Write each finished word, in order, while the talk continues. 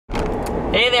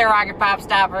Hey there, Rocket Pop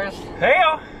Stoppers. Hey,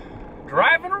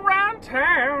 driving around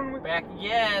town. We're back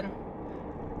again.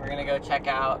 We're gonna go check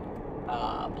out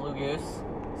Blue Goose,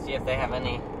 see if they have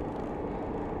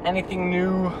anything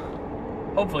new.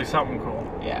 Hopefully something cool.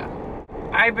 Yeah.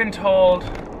 I've been told,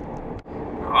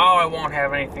 oh, I won't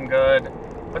have anything good.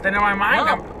 But then in my mind,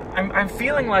 No. I'm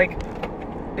feeling like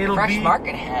it'll Fresh be...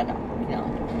 Market had, you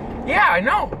know. Yeah, I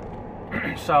know.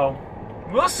 So,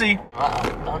 we'll see.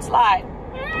 Uh-oh, don't slide.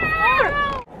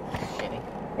 Shitty.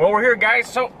 Well, we're here, guys,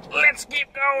 so let's keep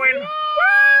going.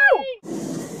 Woo!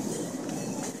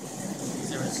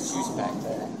 There was juice back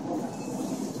there.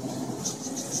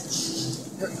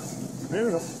 There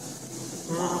we go.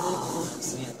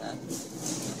 Seeing that.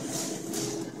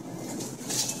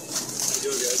 How you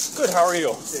doing, guys? Good, how are you?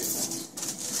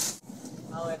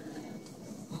 Oh,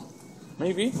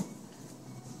 Maybe.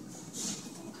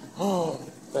 Oh,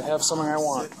 they have something I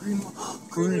want.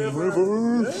 Green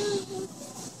River.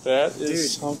 That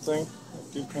is something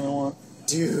I do kind of want.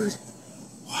 dude.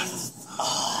 What?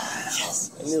 Oh,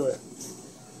 yes. I knew it.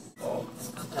 Oh,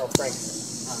 Frank.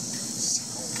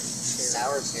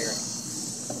 Sour cherry.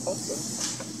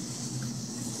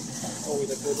 Oh, we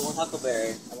the good one.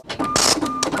 Huckleberry.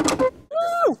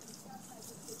 Woo!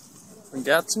 We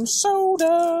got some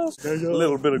soda. A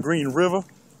little bit of Green River.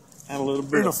 And a little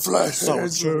bit of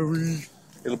Flathead cherry.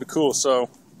 It'll be cool, so.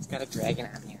 It's got a dragon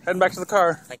on here. Heading back to the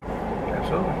car. Like,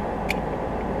 Absolutely.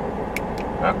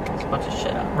 Huh? it's a bunch of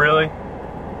shit up. Really?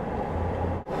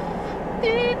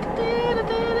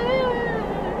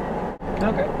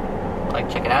 Okay. Like,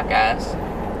 check it out, guys.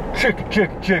 Check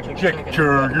it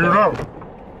out.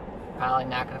 Probably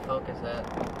not gonna focus it.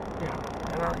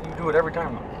 Yeah, you do it every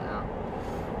time though. You know.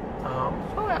 Oh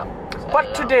well. Set But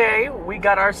it up. today we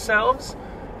got ourselves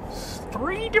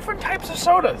 3 different types of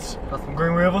sodas. Got some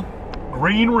Green River.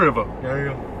 Green River.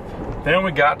 Yeah. Then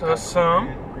we got us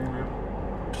some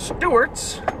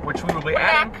Stewart's, which we will be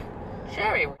adding.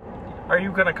 Cherry. Are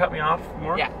you gonna cut me off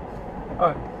more? Yeah.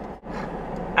 Oh.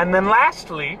 And then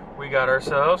lastly, we got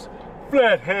ourselves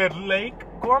Flathead Lake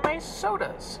Gourmet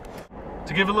Sodas.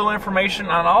 To give a little information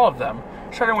on all of them,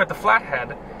 starting with the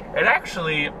Flathead, it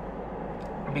actually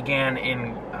began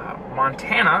in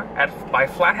Montana by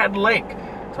Flathead Lake.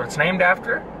 So it's named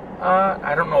after.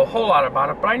 I don't know a whole lot about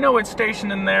it, but I know it's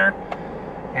stationed in there.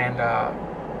 And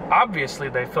obviously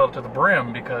they fill it to the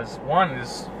brim because one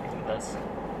is,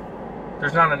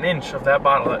 there's not an inch of that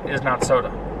bottle that is not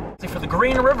soda. For the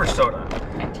Green River soda,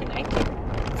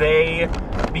 1919. they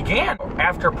began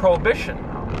after Prohibition.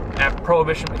 After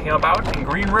Prohibition came about and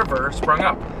Green River sprung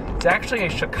up. It's actually a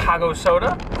Chicago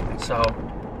soda, so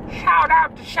shout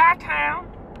out to Chi-Town.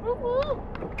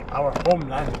 Our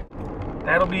homeland.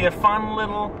 That'll be a fun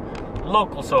little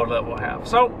local soda that we'll have.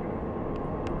 So,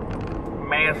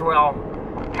 may as well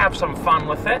have some fun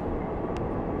with it.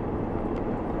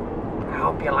 I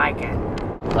hope you like it.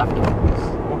 Leftovers.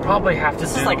 We'll probably have to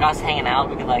This do... is like us hanging out.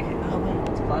 We could like, oh wait,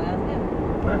 it's Flathead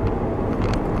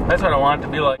again. That's what I want it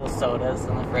to be like. Little sodas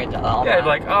in the fridge all Yeah, night.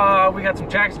 like, oh, we got some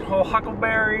Jackson Hole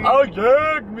Huckleberry. Oh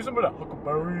yeah, give me some of that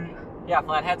Huckleberry. Yeah,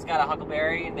 Flathead's got a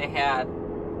Huckleberry. They had,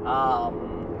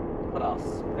 what else?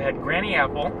 They had Granny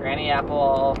Apple. Granny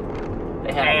Apple.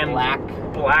 They had And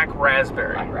black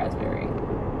raspberry. black raspberry.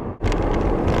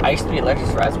 I used to be allergic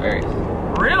to raspberries.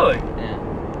 Really? Yeah.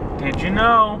 Did you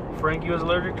know Frankie was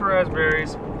allergic to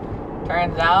raspberries?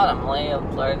 Turns out I'm only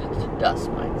allergic to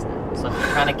dust mites now. So if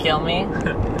you're trying to kill me,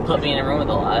 put me in a room with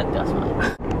a lot of dust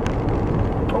mites.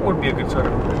 What would be a good soda?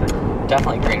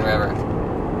 Definitely Green River.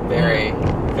 Very,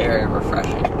 very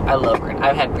refreshing. I love Green.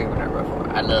 I've had Green River before.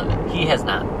 I love it. He has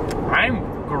not. I'm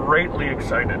greatly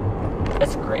excited.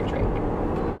 It's a great drink.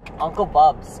 Uncle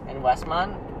Bub's in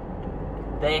Westmont,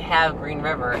 they have Green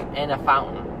River in a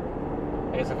fountain.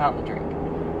 It's a fountain drink.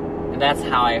 And that's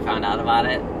how I found out about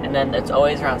it. And then it's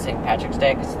always around St. Patrick's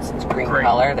Day because it's green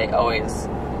color. They always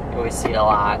see it a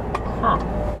lot. Huh.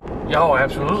 Yeah, oh,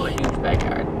 absolutely. Huge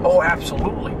backyard. Oh,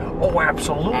 absolutely. Oh,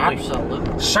 absolutely.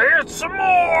 Absolutely. Say it some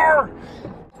more.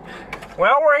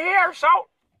 Well, we're here, so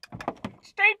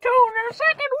stay tuned in a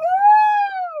second.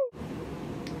 Woo!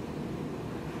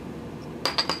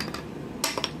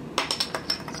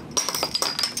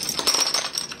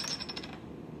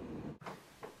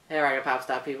 Hey,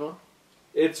 Rocketpopstop people.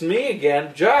 It's me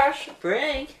again, Josh,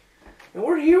 Frank. and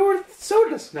we're here with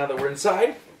sodas now that we're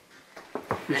inside.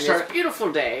 And this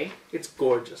beautiful day. It's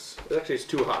gorgeous. Actually, it's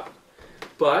too hot.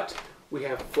 But we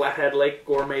have Flathead Lake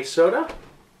Gourmet Soda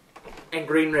and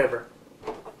Green River.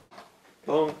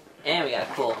 Boom. And we got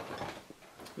a cool.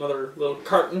 Another little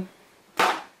carton.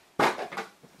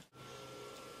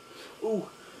 Ooh.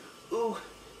 Ooh.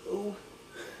 Ooh.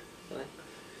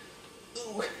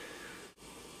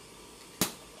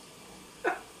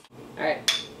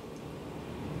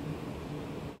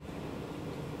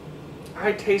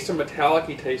 I taste a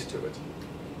metallic-y taste to it.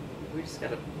 Maybe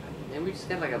we just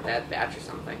got like a bad batch or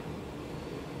something.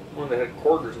 One that had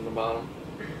quarters in the bottom.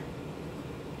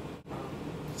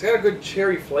 It's got a good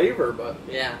cherry flavor, but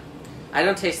yeah, I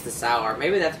don't taste the sour.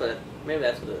 Maybe that's what it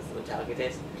is. The metallic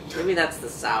taste. Maybe that's the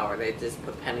sour. They just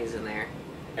put pennies in there.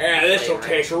 Yeah, this will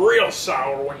taste real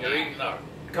sour when you're eating a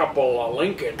couple of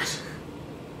Lincolns.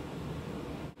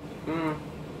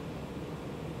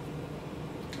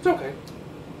 It's okay.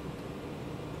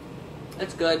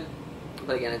 It's good,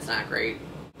 but again, it's not great.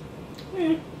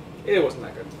 It wasn't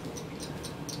that good.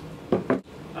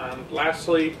 And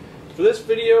lastly, for this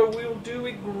video, we will do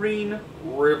a Green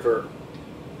River.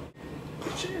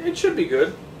 It should be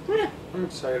good. Yeah. I'm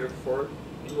excited for it.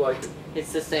 You like it?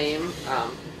 It's the same.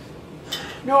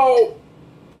 No!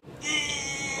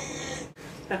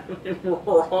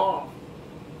 Raw.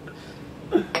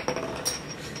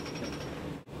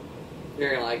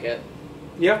 You're gonna like it.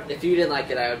 Yeah. If you didn't like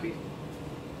it, I would be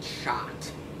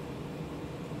shocked.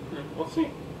 We'll see.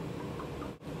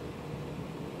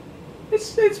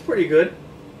 It's pretty good.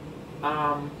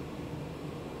 I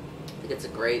think it's a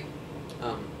great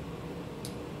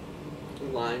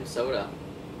lime soda.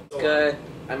 It's good.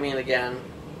 I mean, again,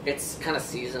 it's kind of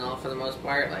seasonal for the most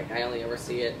part. Like, I only ever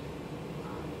see it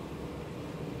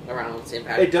around St.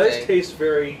 Patrick's Day. It does taste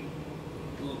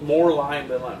more lime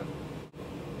than lemon.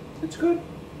 It's good.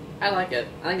 I like it.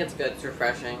 I think it's good. It's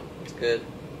refreshing. It's good.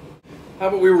 How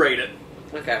about we rate it?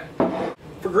 Okay.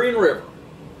 For Green River.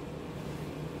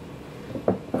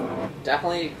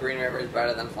 Definitely Green River is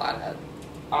better than Flathead.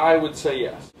 I would say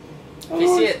yes. If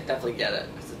you see it, definitely get it.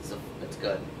 Because it's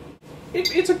good.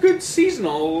 It's a good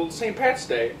seasonal St. Pat's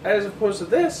Day. As opposed to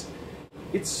this,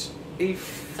 it's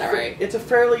alright. It's a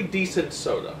fairly decent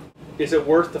soda. Is it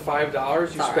worth the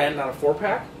 $5 you spend on a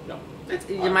 4-pack? No.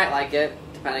 You might like it,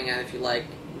 depending on if you like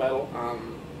metal.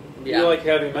 Yeah. You like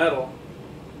heavy metal.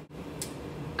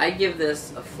 I give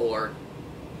this a 4.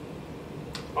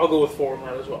 I'll go with 4 on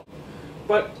that as well.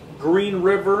 But Green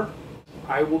River,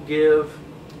 I will give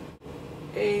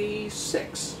a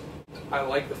 6. I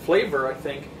like the flavor, I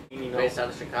think. Based out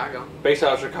of Chicago. Based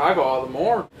out of Chicago, all the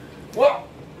more. Well,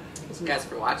 thanks guys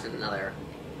for watching another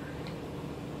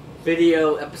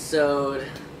video episode.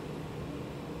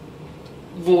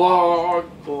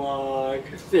 Vlog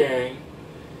thing.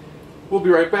 We'll be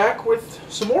right back with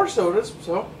some more sodas,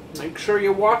 so make sure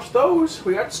you watch those.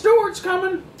 We got Stewart's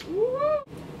coming.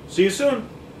 See you soon.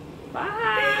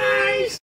 Bye.